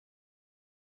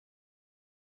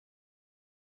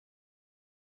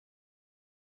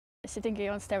Sitting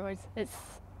on steroids, it's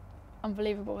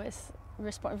unbelievable. It's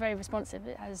very responsive.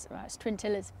 It has it's twin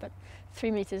tillers, but 3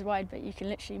 meters wide, but you can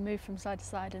literally move from side to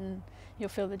side and you'll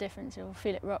feel the difference. You'll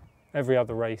feel it rock. Every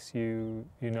other race, you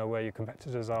know where your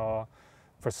competitors are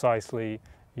precisely,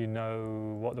 you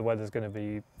know what the weather's going to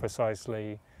be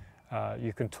precisely.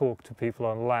 You can talk to people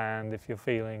on land if you're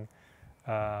feeling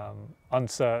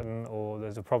uncertain or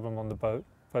there's a problem on the boat.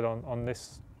 But on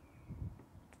this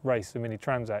race, the Mini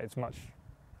Transat, it's much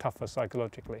tougher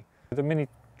psychologically. The Mini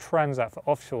Transat for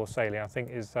offshore sailing, I think,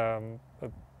 is a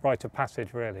rite of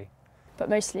passage, really. But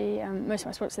mostly, most of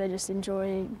my sports, they just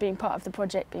enjoy being part of the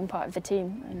project, being part of the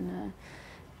team, and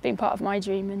being part of my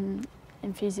dream and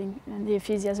infusing and the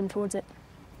enthusiasm towards it.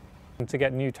 And to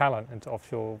get new talent into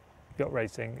offshore yacht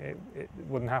racing, it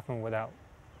wouldn't happen without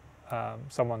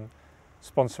someone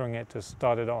sponsoring it to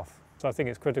start it off. So I think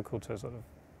it's critical to sort of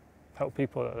help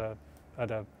people at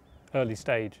a early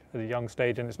stage, at a young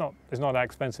stage, and it's not that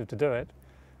expensive to do it,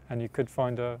 and you could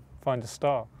find a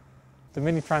star. The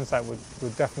Mini Transat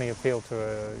would definitely appeal to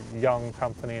a young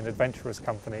company, an adventurous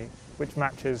company, which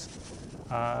matches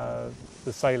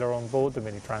the sailor on board the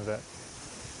Mini Transat,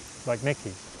 like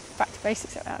Nikki. Back to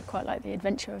basics, I quite like the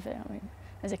adventure of it. I mean,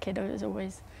 as a kid, I was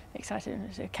always excited.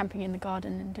 Camping in the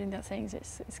garden and doing that things.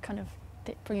 It's kind of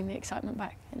bringing the excitement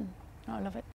back, and I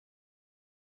love it.